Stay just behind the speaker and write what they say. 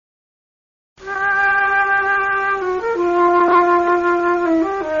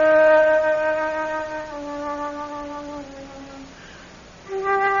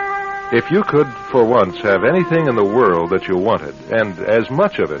If you could, for once, have anything in the world that you wanted, and as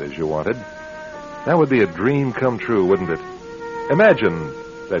much of it as you wanted, that would be a dream come true, wouldn't it? Imagine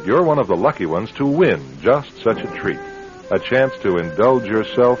that you're one of the lucky ones to win just such a treat. A chance to indulge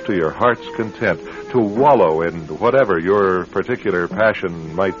yourself to your heart's content, to wallow in whatever your particular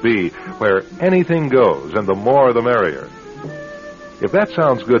passion might be, where anything goes, and the more the merrier. If that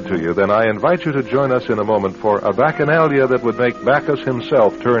sounds good to you, then I invite you to join us in a moment for a bacchanalia that would make Bacchus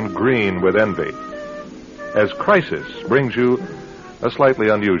himself turn green with envy. As Crisis brings you a slightly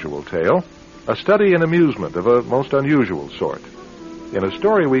unusual tale, a study in amusement of a most unusual sort, in a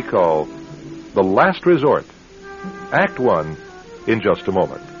story we call The Last Resort. Act 1 in just a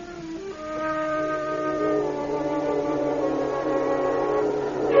moment.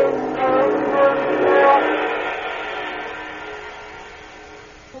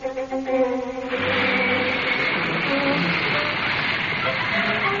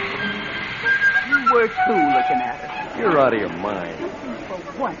 You were too looking at her. You're out of your mind.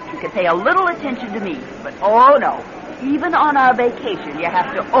 For once, you could pay a little attention to me, but oh no. Even on our vacation, you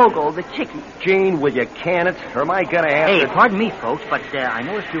have to ogle the chickies. Gene, will you can it? Or am I going to have Hey, to... pardon me, folks, but I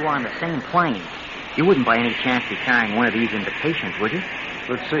noticed you were on the same plane. You wouldn't by any chance be carrying one of these invitations, would you?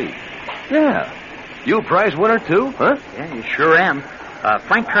 Let's see. Yeah. You a prize winner, too, huh? Yeah, you sure am.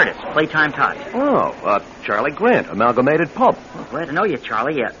 Frank Curtis, Playtime Tots. Oh, Charlie Grant, Amalgamated Pulp. Well, glad to know you,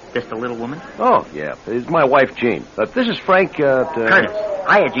 Charlie. Just a little woman. Oh, yeah. It's my wife, Jean. This is Frank, Curtis.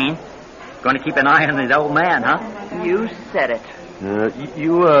 Hiya, Gene. Going to keep an eye on the old man, huh? You said it.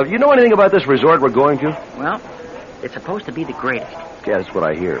 You know anything about this resort we're going to? Well, it's supposed to be the greatest. Yeah, that's what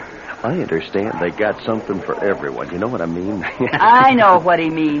I hear. I understand they got something for everyone. You know what I mean? I know what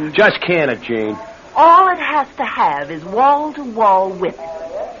he means. Just can it, Jean. All it has to have is wall-to-wall women.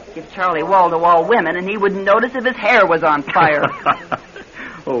 Give Charlie wall-to-wall women, and he wouldn't notice if his hair was on fire.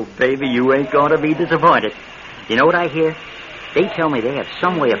 Oh, baby, you ain't going to be disappointed. You know what I hear? They tell me they have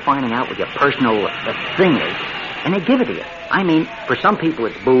some way of finding out what your personal thing is, and they give it to you. I mean, for some people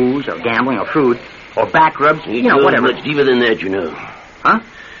it's booze or gambling or food or back rubs, whatever. Much deeper than that, you know. Huh?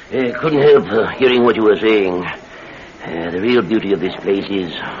 Couldn't help hearing what you were saying. The real beauty of this place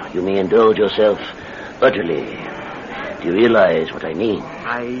is you may indulge yourself utterly. Do you realize what I mean?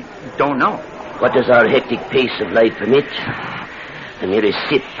 I don't know. What does our hectic pace of life permit? The merest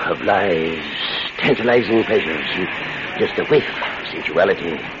sip of life's tantalizing pleasures, and just a whiff of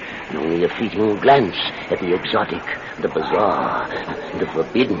sensuality, and only a fleeting glance at the exotic, the bizarre, the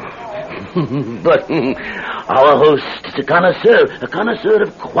forbidden. But our host is a connoisseur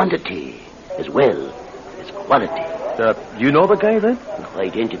of quantity as well as quality. You know the guy, then?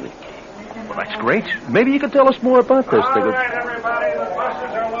 Quite intimately. Well, that's great. Maybe you could tell us more about this. All right, everybody, the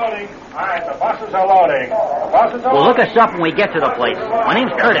buses are loading. All right, the buses are loading. The buses are Well, look loading. us up when we get to the place. My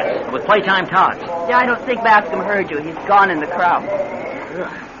name's Curtis, with Playtime Tots. Yeah, I don't think Bascom heard you. He's gone in the crowd. Ugh,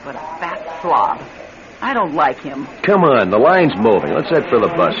 what a fat slob. I don't like him. Come on, the line's moving. Let's head for the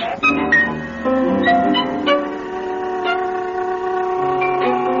bus.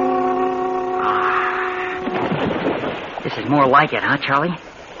 This is more like it, huh, Charlie?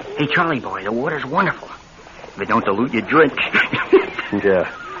 Hey, Charlie boy, the water's wonderful. But don't dilute your drink. Yeah.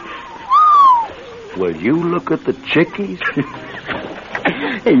 Will you look at the chickies?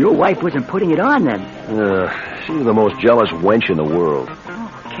 Hey, your wife wasn't putting it on then. She's the most jealous wench in the world.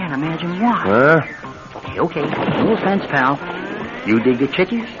 Oh, can't imagine why. Huh? Okay. No offense, pal. You dig the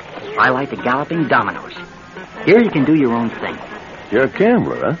chickies? I like the galloping dominoes. Here you can do your own thing. You're a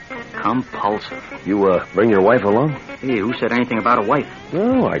gambler, huh? Compulsive. You, bring your wife along? Hey, who said anything about a wife?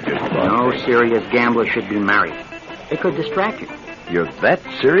 No, I just thought... No serious gambler should be married. It could distract you. You're that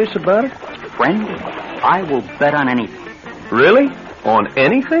serious about it? Friend, I will bet on anything. Really? On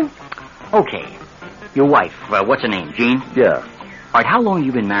anything? Okay. Your wife, what's her name, Jean? Yeah. All right, how long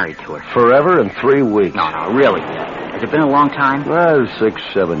you been married to her? Forever and 3 weeks. No, really. Has it been a long time? 6,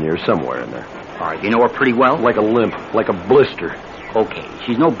 7 years, somewhere in there. All right, you know her pretty well? Like a limp, like a blister. Okay,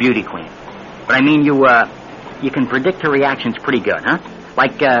 she's no beauty queen. But I mean, you can predict her reactions pretty good, huh?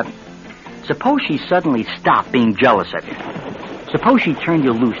 Like, suppose she suddenly stopped being jealous of you. Suppose she turned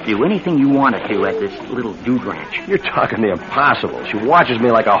you loose to do anything you wanted to at this little dude ranch. You're talking the impossible. She watches me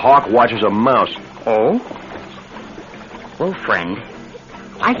like a hawk watches a mouse. Oh? Well, friend,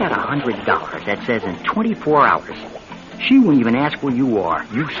 I got $100 that says in 24 hours, she wouldn't even ask where you are.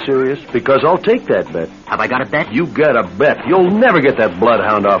 You serious? Because I'll take that bet. Have I got a bet? You got a bet. You'll never get that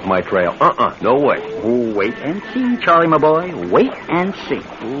bloodhound off my trail. No way. Oh, wait and see, Charlie, my boy. Wait and see.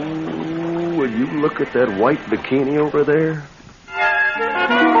 Ooh, will you look at that white bikini over there?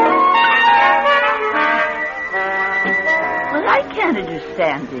 Well, I can't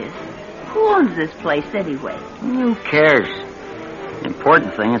understand this. Who owns this place anyway? Who cares? The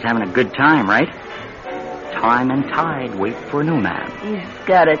important thing is having a good time, right? Time and tide wait for no man. He's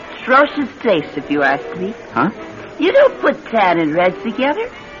got atrocious taste, if you ask me. Huh? You don't put tan and reds together.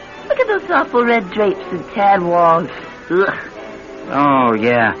 Look at those awful red drapes and tan walls. Ugh. Oh,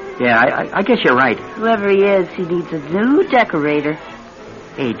 yeah. Yeah, I guess you're right. Whoever he is, he needs a new decorator.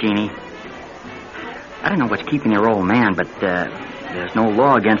 Hey, Jeannie. I don't know what's keeping your old man, but there's no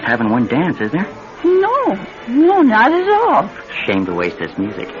law against having one dance, is there? No, not at all. Shame to waste this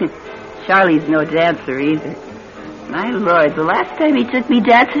music. Charlie's no dancer either. My Lord, the last time he took me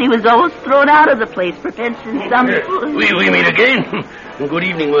dancing, he was almost thrown out of the place for pinching some... We meet again. Good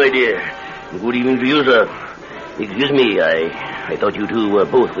evening, my dear. Good evening to you, sir. Excuse me, I thought you two were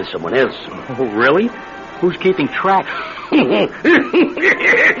both with someone else. Oh, really? Who's keeping track? Well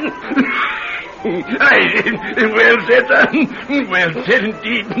said, sir. Well said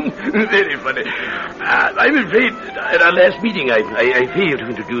indeed. Very funny. I'm afraid at our last meeting I failed to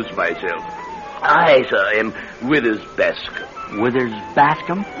introduce myself. I, sir, am Withers Bascom. Withers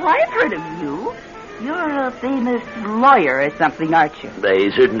Bascom? Well, I've heard of you. You're a famous lawyer or something, aren't you? I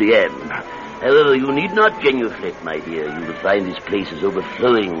certainly am. However, you need not genuflect, my dear. You will find this place is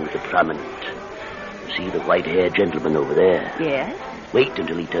overflowing with the prominent. You see the white-haired gentleman over there? Yes. Wait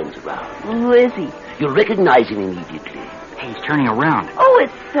until he turns around. Who is he? You'll recognize him immediately. Hey, he's turning around. Oh,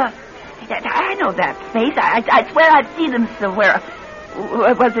 it's, I know that face. I swear I've seen him somewhere.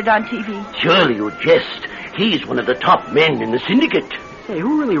 Was it on TV? Surely you jest. He's one of the top men in the syndicate. Say,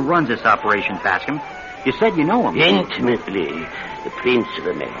 who really runs this operation, Bascom? You said you know him. Intimately. The prince of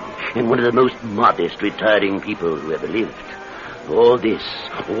a man, and one of the most modest, retiring people who ever lived. All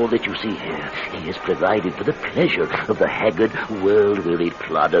that you see here, he has provided for the pleasure of the haggard, world-wearied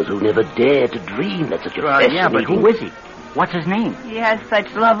plodders who never dare to dream that such a fascinating... Yeah, but who is he? What's his name? He has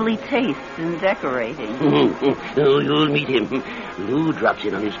such lovely taste in decorating. Oh, you'll meet him. Lou drops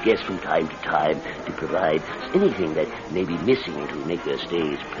in on his guests from time to time to provide anything that may be missing to make their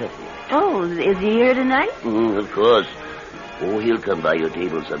stays perfect. Oh, is he here tonight? Of course. Oh, he'll come by your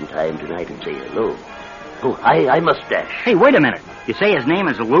table sometime tonight and say hello. Oh, I must dash. Hey, wait a minute. You say his name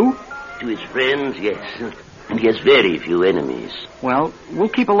is Lou? To his friends, yes. And he has very few enemies. Well, we'll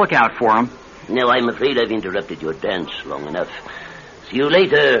keep a lookout for him. Now, I'm afraid I've interrupted your dance long enough. See you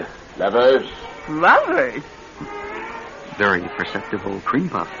later, lovers. Lovers? Very perceptive old cream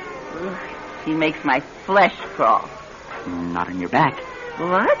puff. He makes my flesh crawl. Not on your back.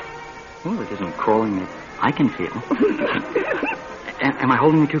 What? Well, it isn't crawling that I can feel. Am I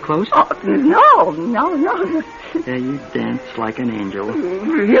holding you too close? Oh, no. You dance like an angel.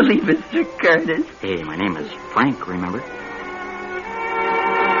 Really, Mr. Curtis? Hey, my name is Frank, remember?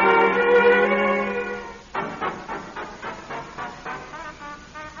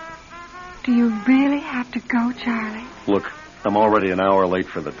 Do you really have to go, Charlie? Look, I'm already an hour late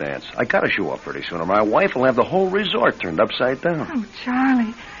for the dance. I gotta show up pretty soon, or my wife will have the whole resort turned upside down. Oh,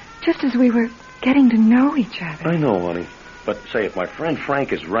 Charlie, just as we were getting to know each other. I know, honey. But, say, if my friend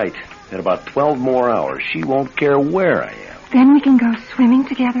Frank is right, in about 12 more hours, she won't care where I am. Then we can go swimming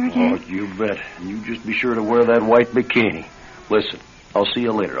together again? Oh, you bet. And you just be sure to wear that white bikini. Listen, I'll see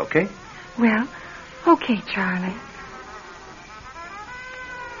you later, okay? Well, okay, Charlie.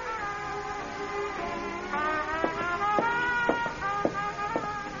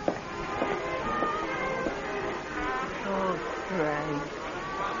 Oh, Frank.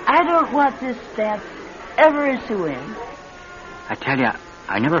 I don't want this dance ever to end. I tell you,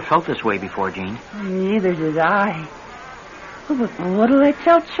 I never felt this way before, Jean. Neither did I. Oh, but what'll I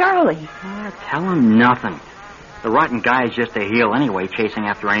tell Charlie? Tell him nothing. The rotten guy's just a heel anyway, chasing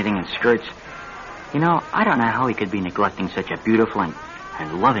after anything in skirts. You know, I don't know how he could be neglecting such a beautiful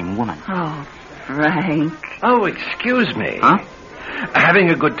and loving woman. Oh, Frank. Oh, excuse me. Huh?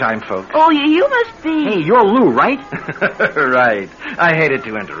 Having a good time, folks? Oh, you must be... Hey, you're Lou, right? Right. I hated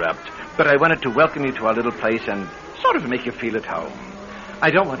to interrupt, but I wanted to welcome you to our little place and sort of make you feel at home.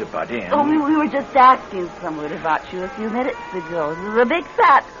 I don't want to butt in. Oh, we were just asking someone about you a few minutes ago. The big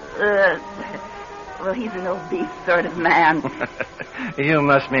fat... well, he's an obese sort of man. You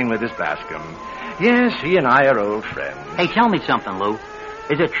must mean Withers Bascom. Yes, he and I are old friends. Hey, tell me something, Lou.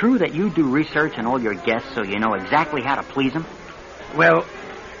 Is it true that you do research on all your guests so you know exactly how to please them? Well,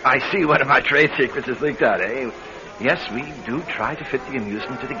 I see one of my trade secrets is leaked out, eh? Yes, we do try to fit the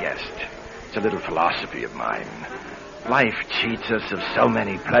amusement to the guest. It's a little philosophy of mine. Life cheats us of so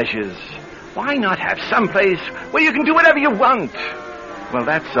many pleasures. Why not have some place where you can do whatever you want? Well,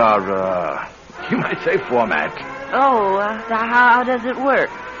 that's our, you might say, format. Oh, how does it work?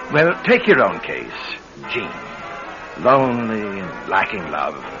 Well, take your own case. Jean. Lonely and lacking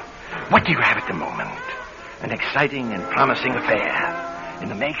love. What do you have at the moment? An exciting and promising affair in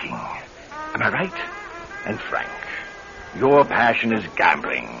the making. Am I right? And Frank, your passion is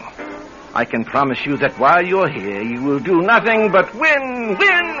gambling. I can promise you that while you're here, you will do nothing but win,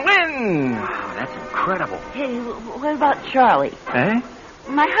 win, win. Wow, that's incredible. Hey, what about Charlie? Eh?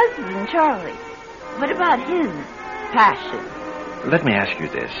 My husband, Charlie. What about his passion? Let me ask you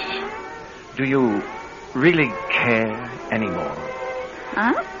this. Do you really care anymore?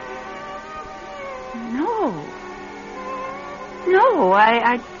 Huh? No,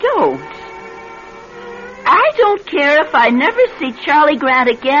 I don't. I don't care if I never see Charlie Grant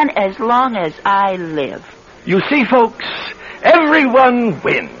again as long as I live. You see, folks, everyone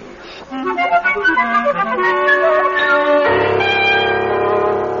wins.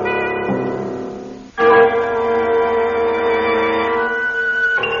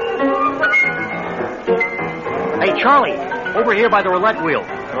 Hey, Charlie, over here by the roulette wheel.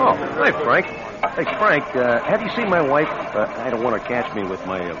 Oh, hi, Frank. Hey, Frank, have you seen my wife? I don't want her to catch me with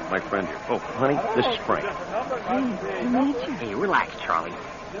my friend here. Oh, honey, this is Frank. Hey, relax, Charlie.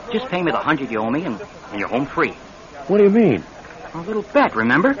 Just pay me the $100 you owe me, and you're home free. What do you mean? A little bet,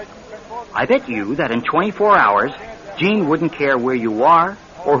 remember? I bet you that in 24 hours, Jean wouldn't care where you are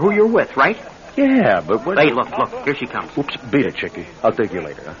or who you're with, right? Yeah, but what... Hey, look, here she comes. Oops, beat it, Chickie. I'll take you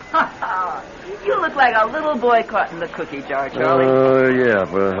later, huh? You look like a little boy caught in the cookie jar, Charlie. Yeah.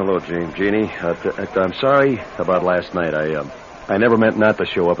 Well, hello, Jeannie. I'm sorry about last night. I never meant not to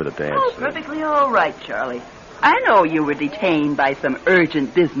show up at the dance. Oh, perfectly all right, Charlie. I know you were detained by some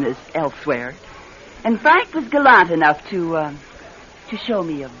urgent business elsewhere. And Frank was gallant enough to show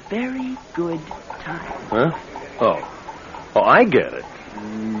me a very good time. Huh? Oh, I get it.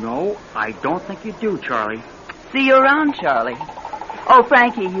 No, I don't think you do, Charlie. See you around, Charlie. Oh,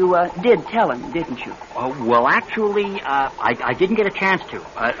 Frankie, you did tell him, didn't you? Well, actually, I didn't get a chance to.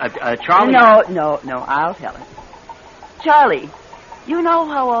 Charlie... No, I'll tell him. Charlie, you know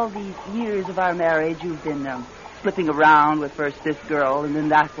how all these years of our marriage you've been slipping around with first this girl and then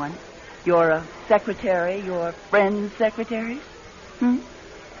that one? Your secretary, your friend's secretaries?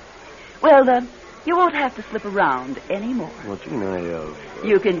 Well, you won't have to slip around anymore. Well, Jean,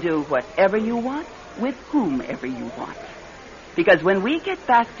 You can do whatever you want with whomever you want. Because when we get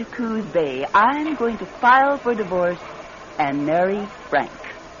back to Coos Bay, I'm going to file for divorce and marry Frank.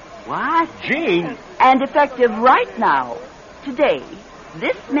 What? Jean! And effective right now, today,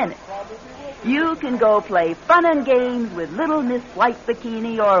 this minute, you can go play fun and games with Little Miss White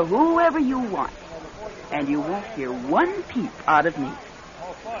Bikini or whoever you want. And you won't hear one peep out of me.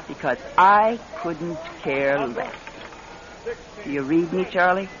 Because I couldn't care less. Do you read me,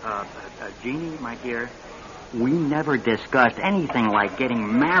 Charlie? Jeannie, my dear, we never discussed anything like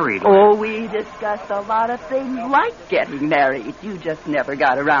getting married. Oh, we discussed a lot of things like getting married. You just never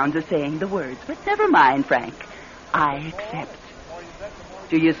got around to saying the words. But never mind, Frank. I accept.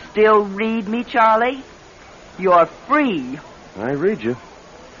 Do you still read me, Charlie? You're free. I read you.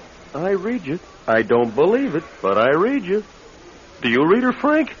 I don't believe it, but I read you. Do you read her,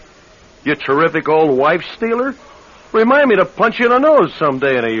 Frank? You terrific old wife stealer? Remind me to punch you in the nose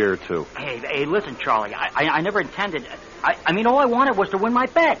someday in a year or two. Hey, listen, Charlie. I never intended... I mean, all I wanted was to win my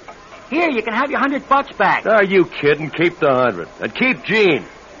bet. Here, you can have your $100 back. Are you kidding? Keep the 100. And keep Jean.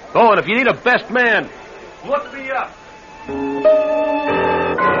 Oh, and if you need a best man, look me up.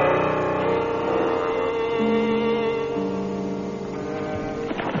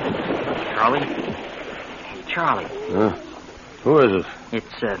 Charlie? Hey, Charlie. Who is it?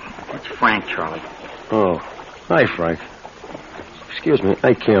 It's Frank, Charlie. Oh, hi, Frank. Excuse me,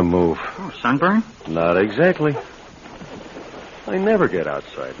 I can't move. Oh, sunburn? Not exactly. I never get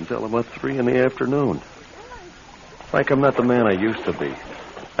outside until about 3 in the afternoon. Frank, I'm not the man I used to be.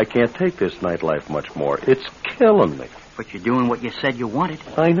 I can't take this nightlife much more. It's killing me. But you're doing what you said you wanted.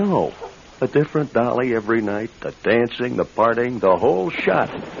 I know. A different dolly every night, the dancing, the partying, the whole shot.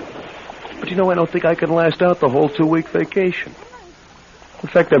 But you know, I don't think I can last out the whole 2-week vacation. In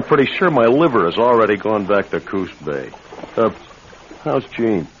fact, I'm pretty sure my liver has already gone back to Coos Bay. How's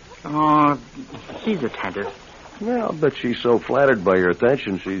Jean? Oh, she's attentive. Well, I'll bet she's so flattered by your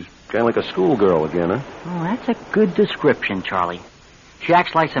attention, she's kind of like a schoolgirl again, huh? Oh, that's a good description, Charlie. She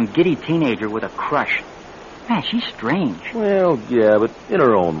acts like some giddy teenager with a crush. Man, she's strange. Well, yeah, but in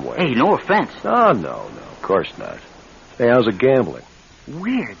her own way. Hey, no offense. Oh, no, of course not. Hey, how's it gambling?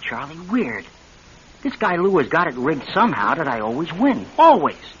 Weird, Charlie, weird. This guy Lou has got it rigged somehow that I always win.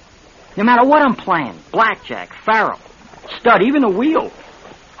 Always. No matter what I'm playing. Blackjack, faro, stud, even the wheel.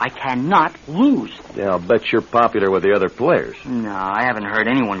 I cannot lose. Yeah, I'll bet you're popular with the other players. No, I haven't heard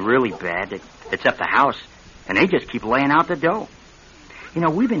anyone really bad, except the house. And they just keep laying out the dough. You know,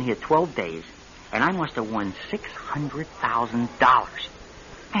 we've been here 12 days, and I must have won $600,000.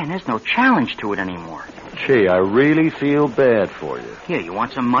 Man, there's no challenge to it anymore. Gee, I really feel bad for you. Here, you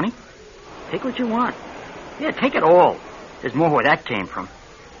want some money? Take what you want. Yeah, take it all. There's more where that came from.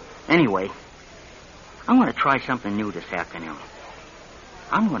 Anyway, I'm going to try something new this afternoon.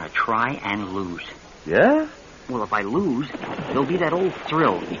 I'm going to try and lose. Yeah? Well, if I lose, there'll be that old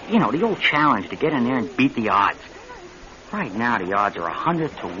thrill. You know, the old challenge to get in there and beat the odds. Right now, the odds are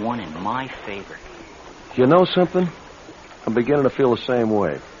 100 to 1 in my favor. You know something? I'm beginning to feel the same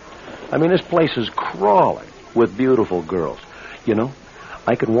way. I mean, this place is crawling with beautiful girls. You know,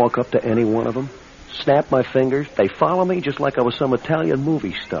 I could walk up to any one of them, snap my fingers, they follow me just like I was some Italian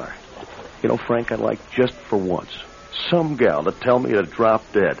movie star. You know, Frank, I'd like just for once some gal to tell me to drop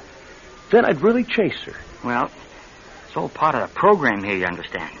dead. Then I'd really chase her. Well, it's all part of the program here, you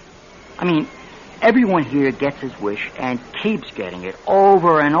understand. I mean, everyone here gets his wish and keeps getting it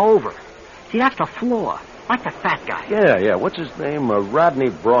over and over. See, that's the flaw. Like the fat guy. Yeah. What's his name? Rodney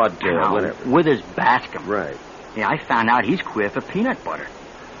Broadtail, whatever. Withers Bascom. Right. Yeah, I found out he's queer for peanut butter.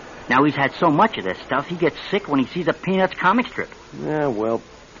 Now, he's had so much of this stuff, he gets sick when he sees a Peanuts comic strip. Yeah, well,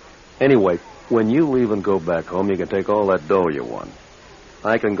 anyway, when you leave and go back home, you can take all that dough you won.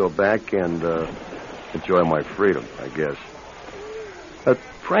 I can go back and enjoy my freedom, I guess.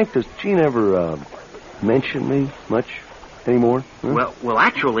 Frank, does Jean ever mention me much anymore? Huh? Well,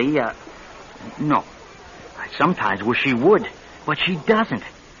 actually, no. I sometimes wish she would, but she doesn't.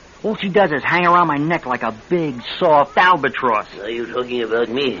 All she does is hang around my neck like a big, soft albatross. Are you talking about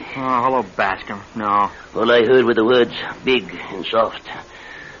me? Oh, hello, Bascom. No. All I heard were the words big and soft.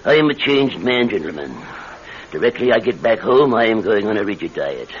 I am a changed man, gentlemen. Directly I get back home, I am going on a rigid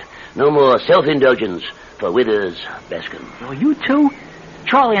diet. No more self-indulgence for Withers Bascom. Well, you too?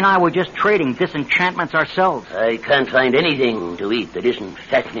 Charlie and I were just trading disenchantments ourselves. I can't find anything to eat that isn't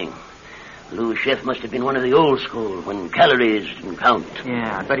fattening. Lou's chef must have been one of the old school when calories didn't count.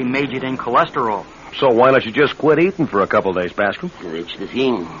 Yeah, I bet he majored in cholesterol. So why don't you just quit eating for a couple days, Bascom? That's the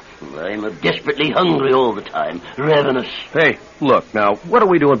thing. I'm desperately hungry all the time. Ravenous. Hey, look, now, what are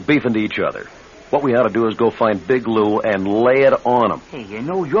we doing beefing to each other? What we ought to do is go find Big Lou and lay it on him. Hey, you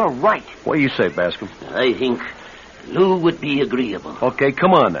know, you're right. What do you say, Bascom? I think Lou would be agreeable. Okay,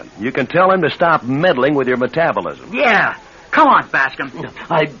 come on, then. You can tell him to stop meddling with your metabolism. Yeah. Come on, Bascom.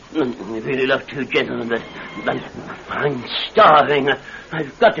 I'd really love to, gentlemen, but I'm starving.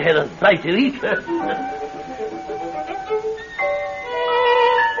 I've got to have a bite to eat.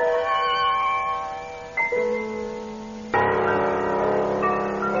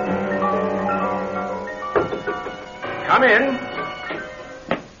 Come in.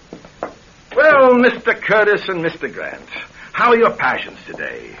 Well, Mr. Curtis and Mr. Grant, how are your passions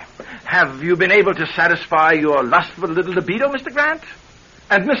today? Have you been able to satisfy your lustful little libido, Mr. Grant?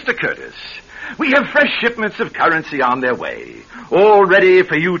 And Mr. Curtis, we have fresh shipments of currency on their way, all ready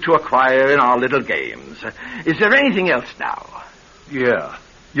for you to acquire in our little games. Is there anything else now? Yeah,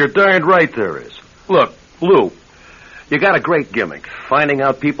 you're darned right there is. Look, Lou, you got a great gimmick, finding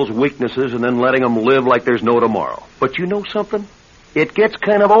out people's weaknesses and then letting them live like there's no tomorrow. But you know something? It gets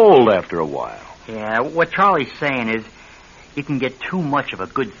kind of old after a while. Yeah, what Charlie's saying is you can get too much of a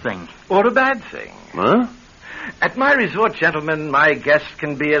good thing. Or a bad thing. Huh? At my resort, gentlemen, my guests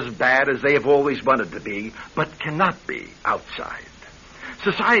can be as bad as they have always wanted to be, but cannot be outside.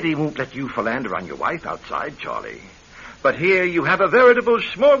 Society won't let you philander on your wife outside, Charlie. But here you have a veritable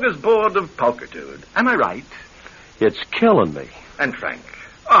smorgasbord of pulchritude. Am I right? It's killing me. And Frank,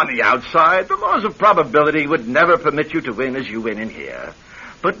 on the outside, the laws of probability would never permit you to win as you win in here.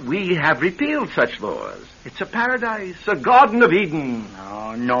 But we have repealed such laws. It's a paradise, a Garden of Eden.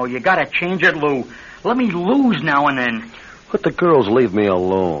 No, you gotta change it, Lou. Let me lose now and then. Let the girls leave me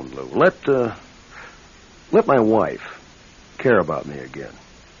alone, Lou. Let my wife care about me again.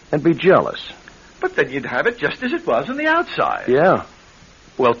 And be jealous. But then you'd have it just as it was on the outside. Yeah.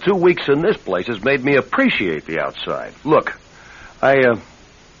 Well, 2 weeks in this place has made me appreciate the outside. Look, I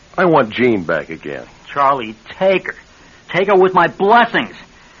want Jean back again. Charlie, take her. Take her with my blessings.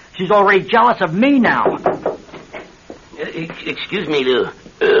 She's already jealous of me now. Excuse me, Lou.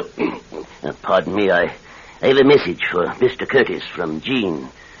 Pardon me, I have a message for Mr. Curtis from Jean.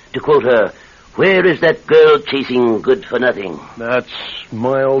 To quote her, "Where is that girl chasing good for nothing?" That's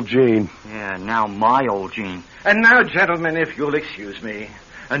my old Jean. Yeah, now my old Jean. And now, gentlemen, if you'll excuse me,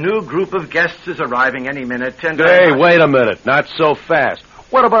 a new group of guests is arriving any minute, and... Hey, wait a minute. Not so fast.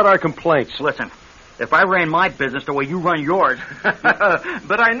 What about our complaints? Listen, if I ran my business the way you run yours...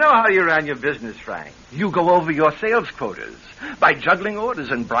 But I know how you ran your business, Frank. You go over your sales quotas by juggling orders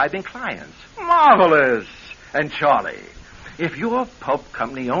and bribing clients. Marvelous! And Charlie, If your pulp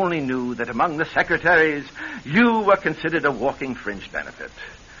company only knew that among the secretaries, you were considered a walking fringe benefit.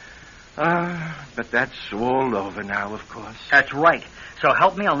 But that's all over now, of course. That's right. So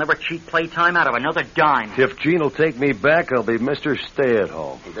help me, I'll never cheat playtime out of another dime. If Gene will take me back, I'll be Mr.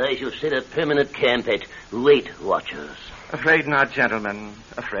 Stay-at-Home. And I shall set a permanent camp at Weight Watchers. Afraid not, gentlemen.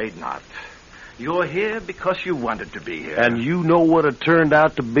 Afraid not. You're here because you wanted to be here. And you know what it turned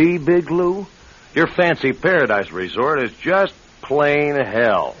out to be, Big Lou? Your fancy paradise resort is just plain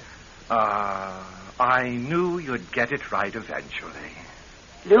hell. I knew you'd get it right eventually.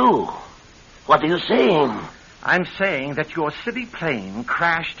 Lou, what are you saying? I'm saying that your city plane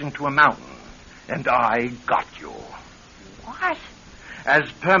crashed into a mountain, and I got you. What?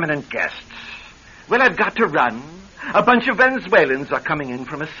 As permanent guests. Well, I've got to run. A bunch of Venezuelans are coming in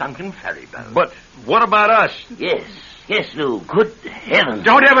from a sunken ferry boat. But what about us? Yes, Lou. Good heavens.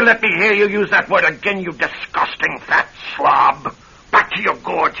 Don't ever let me hear you use that word again, you disgusting fat slob. Back to your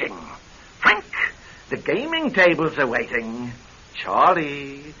gorging. Frank, the gaming tables are waiting.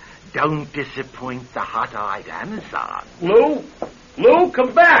 Charlie, don't disappoint the hot-eyed Amazon. Lou,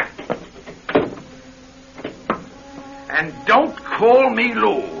 come back. And don't call me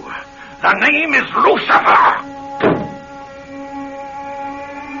Lou. The name is Lucifer.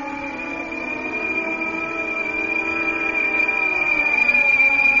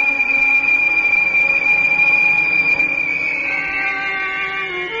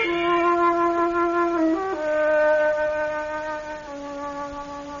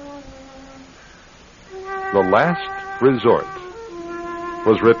 The Last Resort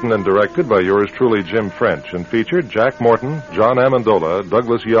was written and directed by yours truly, Jim French, and featured Jack Morton, John Amendola,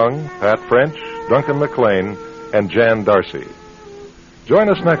 Douglas Young, Pat French, Duncan McLean, and Jan Darcy. Join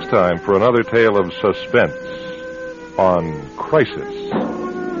us next time for another tale of suspense on Crisis.